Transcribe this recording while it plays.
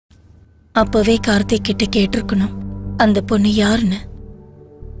அப்பவே கார்த்திக் கிட்ட கேட்டிருக்கணும் அந்த பொண்ணு யாருன்னு.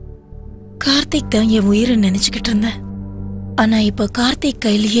 கார்த்திக் தான் என் உயிரை நினைச்சுக்கிட்டு இருந்தேன். ஆனா இப்ப கார்த்திக்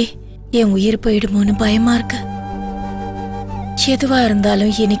கையிலேயே என் உயிர் போயிடுமோன்னு பயமா இருக்கு. எதுவா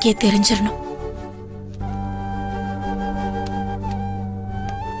இருந்தாலும் எனக்கே தெரிஞ்சிடணும்.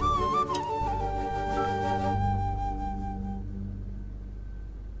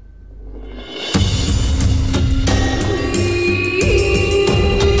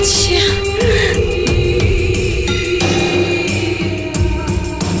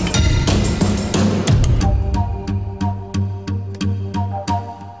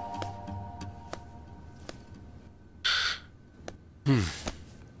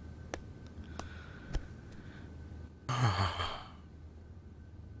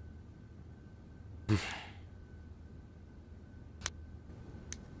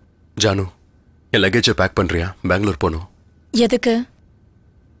 ஜானு, என் லக்கேஜை பேக் பண்றியா? பெங்களூர் போகணும். எதுக்கு?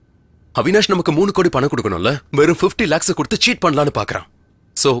 அவினாஷ் நமக்கு 3 கோடி பணம் கொடுக்கணும்ல, வெறும் 50 lakhs கொடுத்து சீட் பண்ணலான்னு பாக்குறான்.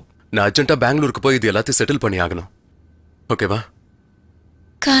 சோ நான் அர்ஜென்ட்டா பெங்களூருக்கு போய் இது எல்லாத்தையும் செட்டில் பண்ணி ஆகணும். ஓகேவா?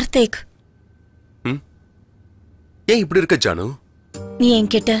 கார்த்திக், ஏன் இப்படி இருக்க ஜானு? நீ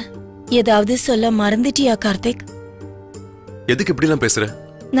என்கிட்ட ஏதாவது சொல்ல மறந்துட்டியா கார்த்திக்? எதுக்கு இப்படி எல்லாம் பேசுற?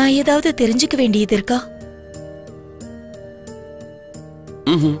 நான் ஏதாவது தெரிஞ்சுக்க வேண்டியது இருக்கா?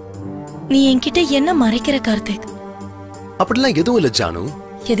 நீ என்கிட்ட என்ன மறைக்கிற கார்த்திக்? அப்படிலாம் எதுவும் இல்ல ஜானு.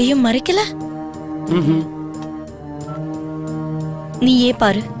 எதையும் மறைக்கல? நீயே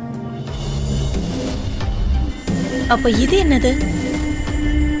பாரு. அப்ப இது என்னது?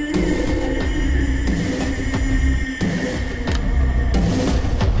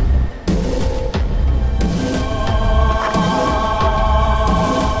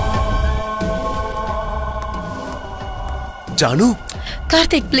 Janu,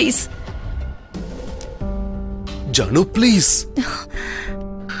 Karthik please. Janu please.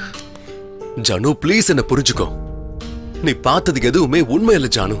 Janu please, என்ன புரிஞ்சுக்கோ. நீ பார்த்தது எதுவுமே உண்மை இல்ல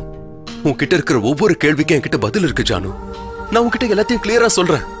ஜானு. உன்கிட்ட இருக்கிற ஒவ்வொரு கேள்விக்கும் என்கிட்ட பதில் இருக்கு ஜானு. நான் உன்கிட்ட எல்லாத்தையும் கிளியரா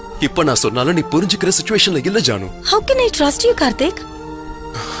சொல்றேன். இப்ப நான் சொன்னாலும் நீ புரிஞ்சுக்கிற சிச்சுவேஷன்ல இல்ல Janu. How can I trust you Karthik?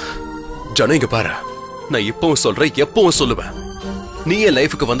 Janu இங்க பாரு, நான் இப்பவும் சொல்றேன், எப்பவும் சொல்லுவேன். நீ என்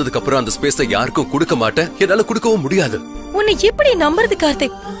லைஃபுக்கு வந்ததுக்கு அப்புறம் அந்த ஸ்பேஸை யாருக்கும் கொடுக்க மாட்டேன், என்னால கொடுக்கவும் முடியாது. உன்னை எப்படி நம்புறது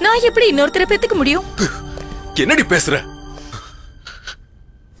கார்த்திக்? நான் எப்படி இன்னொருத்தரை பெத்துக்க முடியும்? என்னடி பேசுற?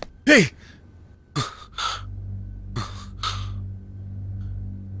 ஏய்,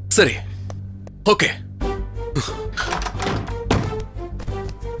 சரி, ஓகே.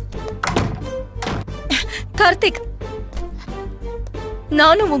 கார்த்திக்,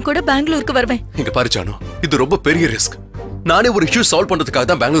 நானும் உன் கூட பெங்களூருக்கு வருவேன். இங்க பாரு ஜானு, இது ரொம்ப பெரிய ரிஸ்க். நானே ஒரு இஷ்யூ சால்வ் பண்றதுக்காக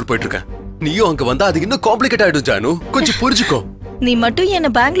தான் பெங்களூர் போயிட்டு இருக்கேன். நீயும் அங்க வந்தா அது இன்னும் காம்ப்ளிகேட் ஆயிடும் ஜானு. கொஞ்சம் புரிஞ்சுக்கோ. நீ மட்டும் என்ன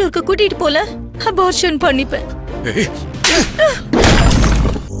பெங்களூருக்கு கூட்டிட்டு போல, அபார்ஷன் பண்ணிப்பேன்.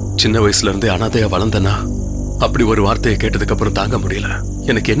 சின்ன வயசுல இருந்தே அனாதையா வளர்ந்தனா, அப்படி ஒரு வார்த்தையை கேட்டதுக்கு அப்புறம் தாங்க முடியல.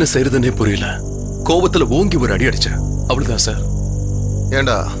 எனக்கு என்ன செய்யறதுன்னே புரியல. கோபத்துல ஓங்கி ஒரு அடி அடிச்சேன். அவ்வளவுதான் சார்.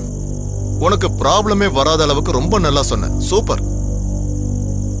 ஏண்டா, உனக்கு ப்ராப்ளமே வராத அளவுக்கு ரொம்ப நல்லா சொன்ன. சூப்பர்.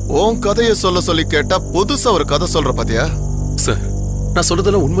 உன் கதையை சொல்ல சொல்லி கேட்டா புதுசா ஒரு கதை சொல்ற பாத்தியா? சார், நான்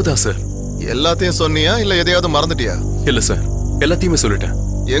சொல்றதெல்லாம் உண்மைதான் சார். எல்லாத்தையும் சொன்னியா இல்ல எதையாவது மறந்துட்டியா? இல்ல சார், எல்லாத்தையுமே சொல்லிட்டேன்.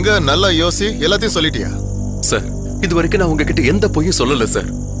 எங்க நல்லா யோசி, எல்லாத்தையும் சொல்லிட்டியா? சார், இது வரைக்கும் நான் உங்ககிட்ட எந்த பொய்யும் சொல்லல சார்.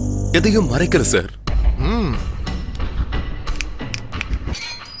 எதையும் மறைக்கல சார்.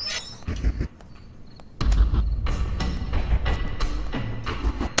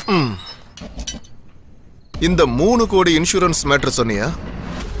 இந்த 3 கோடி இன்சூரன்ஸ் மேட்டர் சொன்னியா?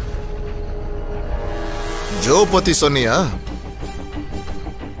 ஜோ பத்தி சொன்னியா?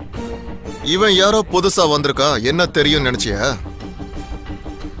 இவன் யாரோ புதுசா வந்திருக்கா, என்ன தெரியும் நினைச்சியா?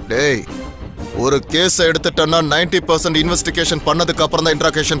 டேய், ஒரு கேஸ் எடுத்துட்டனா 90% இன்வெஸ்டிகேஷன் பண்ணதுக்கு அப்புறம் தான்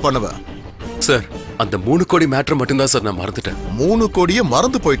இன்ட்ராகேஷன் பண்ணுவேன். சார், அந்த 3 கோடி மேட்டர் மட்டும்தான் சார் நான் மறந்துட்டேன். 3 கோடியே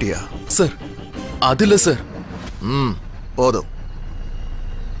மறந்து போயிட்டியா? சார், அது இல்ல சார். போதும்.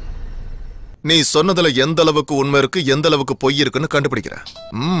 நீ சொன்னதுல எந்த அளவுக்கு உண்மை இருக்கு, எந்த அளவுக்கு பொய் இருக்குன்னு கண்டுபிடிக்கிறேன்.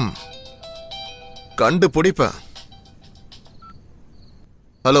 கண்டுபிடிப்பேன்.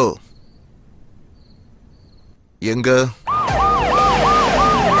 ஹலோ, எங்க?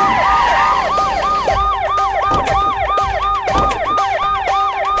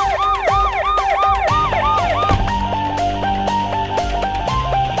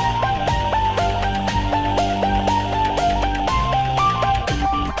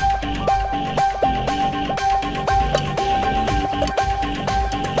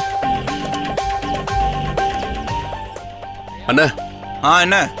 அண்ணா.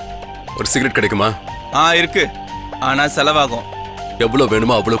 என்ன? ஒரு சிகரெட் கிடைக்குமா? இருக்கு. ஆனா செலவாகும். எவ்வளவு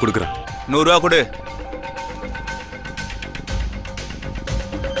வேணுமோ அவ்வளவு கொடுக்குறேன். 100 ரூபா கொடு.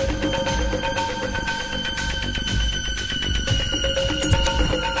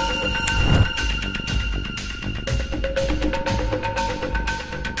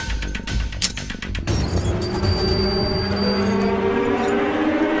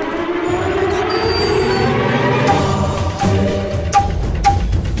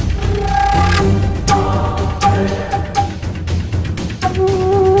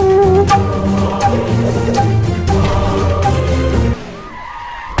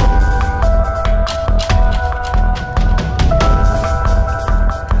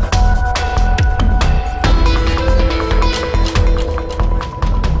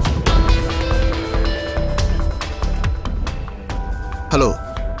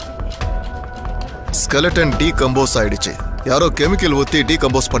 ஸ்கெலட்டன் டீகம்போஸ் ஆயிடுச்சு. யாரோ கெமிக்கல் ஊத்தி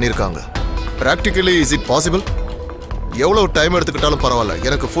டீகம்போஸ் பண்ணிருக்காங்க. Practically is it possible? எவ்வளவு டைம் எடுத்துக்கிட்டாலும் பரவாயில்ல,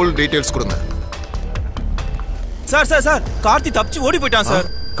 எனக்கு ஃபுல் டீடைல்ஸ் கொடுங்க. சார் சார் சார் கார்த்திக் தப்பிச்சு ஓடி போயிட்டான் சார்.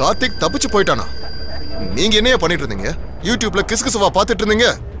 கார்த்திக் தப்பிச்சு போயிட்டானா? நீங்க என்னைய பண்ணிட்டு இருந்தீங்க? யூடியூப்ல கிசுகிசுவா பார்த்துட்டு இருந்தீங்க.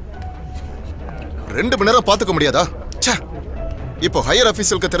 2 மணி நேரம் பார்த்துக்க முடியாதா? இப்போ ஹையர்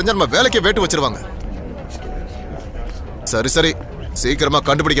ஆபீஸருக்கு தெரிஞ்சா நம்ம வேலைக்கே வேட்டு வச்சிருவாங்க. சரி சரி, சீக்கிரமா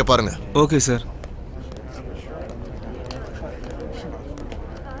கண்டுபிடிக்க பாருங்க. Okay sir.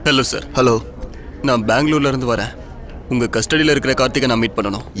 Hello sir. Hello, நான் பெங்களூர்ல இருந்து வரேன். உங்க கஸ்டடியில் இருக்கிற கார்த்திகை நான் மீட்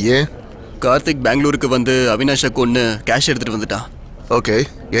பண்ணணும். ஏன்? கார்த்திக் பெங்களூருக்கு வந்து அவினாஷை கொன்னு கேஷ் எடுத்துட்டு வந்துட்டான். Okay,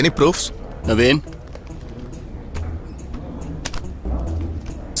 any proofs? Naveen,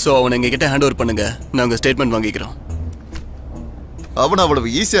 so அவனை எங்ககிட்ட ஹேண்ட் ஓவர் பண்ணுங்க. நாங்கள் ஸ்டேட்மெண்ட் வாங்கிக்கிறோம். அவனை அவ்வளவு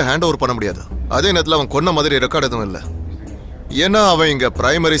ஈஸியா ஹேண்ட் ஓவர் பண்ண முடியாது. அதே நேரத்தில் அவன் கொன்ன மாதிரி ரெக்கார்ட் எதுவும் இல்லை. ஏன்னா அவன் இங்க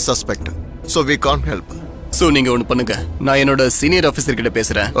primary suspect. So we can't help. So நீங்க ஒன்று பண்ணுங்க, நான் என்னோட சீனியர் ஆஃபீஸர் கிட்ட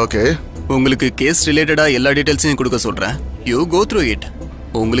பேசுறேன். ஓகே, உங்களுக்கு கேஸ் ரிலேட்டடா எல்லா டீடைல்ஸையும் கொடுக்க சொல்றேன். You go through it.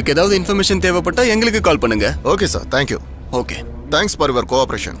 உங்களுக்கு ஏதாவது இன்ஃபர்மேஷன் தேவைப்பட்டா எங்களுக்கு கால் பண்ணுங்க. Okay sir, thank you. Okay, thanks for your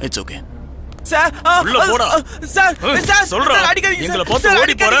cooperation. It's okay. Sir உள்ள போடா. சார் சார் சொல்றா, எங்களை பார்த்து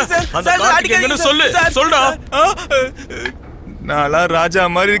ஓடி போற அந்த கார்த்திக் எங்கன்னு சொல்லு. சொல்டா. நான்லாம் ராஜா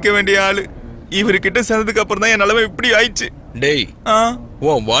மாதிரி இருக்க வேண்டிய ஆளு. இவர்கிட்ட சேர்ந்ததுக்கு அப்புறம் தான் என் நிலைமை இப்படி ஆயிடுச்சு. டேய்,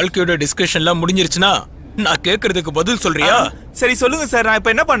 உன் வாழ்க்கையோட டிஸ்கஷன்லாம் முடிஞ்சிருச்சுனா நான் கேக்குறதுக்கு பதில் சொல்றியா? சரி சொல்லுங்க சார், நான் இப்ப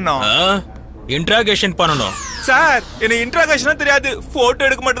என்ன பண்ணணும்? இன்ட்ராகேஷன் பண்ணணும். சார் எனக்கு இன்ட்ராகேஷன் தெரியாது, போட்டோ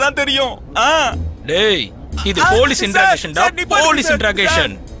எடுக்க மட்டும் தான் தெரியும். டேய், இது போலீஸ் இன்ட்ராகேஷன் டா, போலீஸ்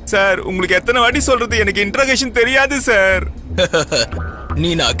இன்ட்ராகேஷன். சார் உங்களுக்கு எத்தனை வாட்டி சொல்றது, எனக்கு இன்ட்ராகேஷன் தெரியாது சார். நீ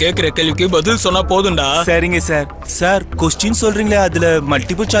நான் கேக்குற கேள்விக்கு பதில் சொன்னா போதும்டா. சரிங்க சார். சார் क्वेश्चन சொல்றீங்களே, அதுல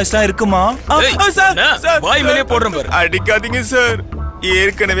மல்டிபிள் சாய்ஸ்லாம் இருக்குமா? சார் வாய் மேலே போடுறேன் பாரு. அடிக்காதீங்க சார்,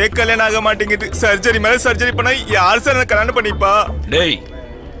 ஏற்கனவே கல்யாணம் ஆக மாட்டேங்குது. சர்ஜரி மேல சர்ஜரி பண்ணா யார் சார் எனக்கு கல்யாணம் பண்ணிப்பா? டேய்,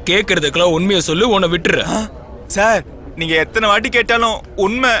 கேக்குறதுக்குலாம் உண்மையை சொல்லு, உன்னை விட்டுறேன். சார் நீங்க எத்தனை வாட்டி கேட்டாலும்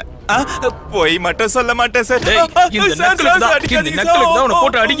உண்மை, போய் மட்டும் சொல்ல மாட்டேன் சார். இந்த நக்கலுக்கு தான் உன்னை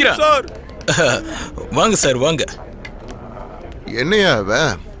போட்டு அடிக்கிறேன். வாங்க சார் வாங்க. என்னையா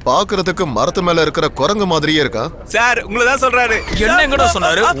அவன் பாக்குறதுக்கு மரத்து மேல இருக்கிற குரங்கு மாதிரியே இருக்கா? சார் உங்களை தான் சொல்றாரு. என்ன எங்கடா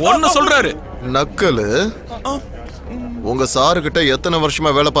சொன்னாரு? ஒன்னு சொல்றாரு. நக்கலு. உங்க சாரு கிட்ட எத்தனை வருஷமா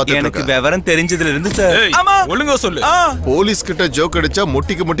வேலை பார்த்துட்டு இருக்க? எனக்கு விவரம் தெரிஞ்சதுல இருந்து சார். ஒழுங்கா சொல்லு. போலீஸ் கிட்ட ஜோக் அடிச்சா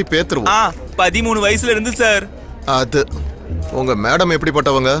முட்டிக்கு முட்டி பேத்துருவோம். 13 வயசுல இருந்து சார். அது உங்க மேடம்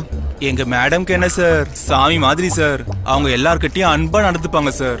எப்படிப்பட்டவங்க? எங்க மேடம்க்கு என்ன சார், சாமி மாதிரி சார். அவங்க எல்லார்கிட்டயும் அன்பா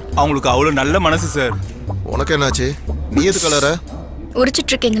நடந்துப்பாங்க சார். அவங்களுக்கு அவ்வளவு நல்ல மனசு சார். உனக்கு என்னாச்சு? நீ எது கலர?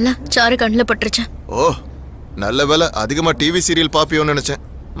 உரிச்சிட்டு இருக்கீங்களா? சாரு கண்ணில் பட்டுருச்சேன். ஓ நல்ல வேலை, அதிகமா டிவி சீரியல் பாப்பியோன்னு நினைச்சேன்.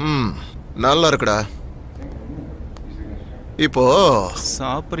 நல்லா இருக்குடா. இப்போ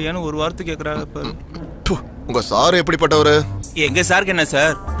சாப்பிடுறியான்னு ஒரு வார்த்தை கேக்குறாங்க. உங்க சார் எப்படிப்பட்டவரு? எங்க சாருக்கு என்ன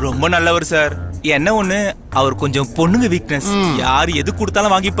சார், ரொம்ப நல்லவர் சார். என்ன ஒண்ணு, அவர் கொஞ்சம் பொண்ணுங்க வீக்னஸ். யாரு எது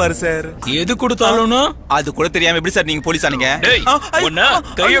கொடுத்தாலும் வாங்கிப்பாரு சார். எது கொடுத்தாலும் அது கூட தெரியாம எப்படி சார் நீங்க போலீஸ் ஆனீங்க?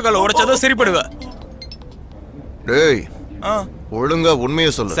 கையோ கால உடைச்சாதான் சரிப்படுவ. டேய், ஒழுங்கா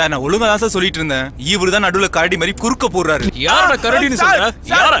உண்மையை சொல்லு. சார் நான் ஒழுங்கா தான் சார் சொல்லிட்டு இருந்தேன். இவரு தான் நடுவுல கரடி மாதிரி குறுக்க போடுறாரு. யார கரடின்னு சொல்ற?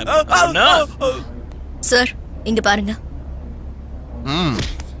 யார? சார் இங்க பாருங்க.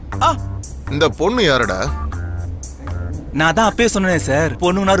 இந்த பொண்ணு யாரடா? நான் தான் அப்பவே சொன்னேன் சார்,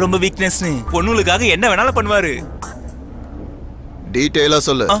 பொண்ணுனா ரொம்ப வீக்னஸ்னு. பொண்ணுங்களுக்காக என்ன வேணாலும் பண்ணுவாரு. டீடைலா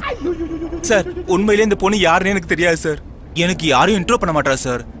சொல்லு. சார் உண்மையிலே இந்த பொண்ணு யாருன்னு எனக்கு தெரியாது சார். எனக்கு யாரையும் இன்ட்ரோ பண்ண மாட்டா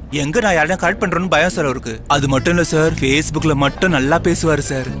சார். எங்க நான் யாரையும் கரெக்ட் பண்றேன்னு பயம் சார் அவருக்கு. அது மட்டும் இல்ல சார், Facebookல மட்டும் நல்லா பேசுவாரு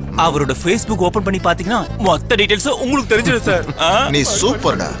சார். அவரோட Facebook ஓபன் பண்ணி பாத்தீங்கன்னா மொத்த டீடைல்ஸும் உங்களுக்கு தெரிஞ்சிடும் சார். நீ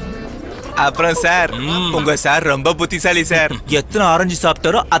சூப்பர்டா. அப்புறம் சார் உங்க சார் ரொம்ப புத்திசாலி சார். எத்தனை ஆரஞ்சு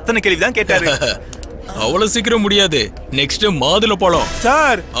சாப்பிட்டாரோ அத்தனை கேள்வி தான் கேட்டாரு. அவ்வளவு சீக்கிரம் முடியாது. நெக்ஸ்ட் மாதுளை பழம்.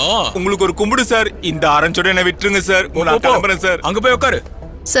 சார் உங்களுக்கு ஒரு கும்பிடு சார். இந்த ஆரஞ்சோட என்ன விட்டுருங்க சார். நான் கிளம்புறேன் சார். அங்க போய் உட்காரு.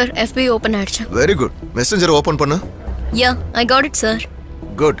 சார் FB ஓபன் ஆயிடுச்சு. Very good. மெசஞ்சர் ஓபன் பண்ணு. யா I got it sir.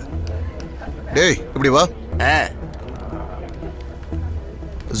 Good. டேய் இப்படி வா.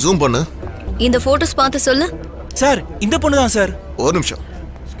 ஜூம் பண்ணு. இந்த போட்டோஸ் பார்த்து சொல்லு. சார் இந்த பொண்ணு தான் சார். ஒரு நிமிஷம்.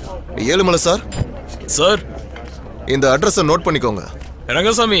 ஏழுமலை சார். சார் இந்த அட்ரஸை நோட் பண்ணிக்கோங்க.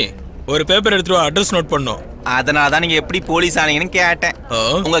 ரங்கசாமி ஒரு பேப்பர் எடுத்துட்டு அட்ரஸ் நோட் பண்ணோம். அதனால தான் நீங்க எப்படி போலீஸ் ஆனீங்கன்னு கேட்டேன்.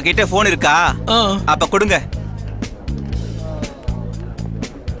 உங்ககிட்ட போன் இருக்கா? அப்ப கொடுங்க.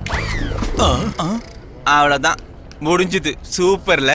 அவ்வளவுதான் முடிஞ்சது. சூப்பர்ல.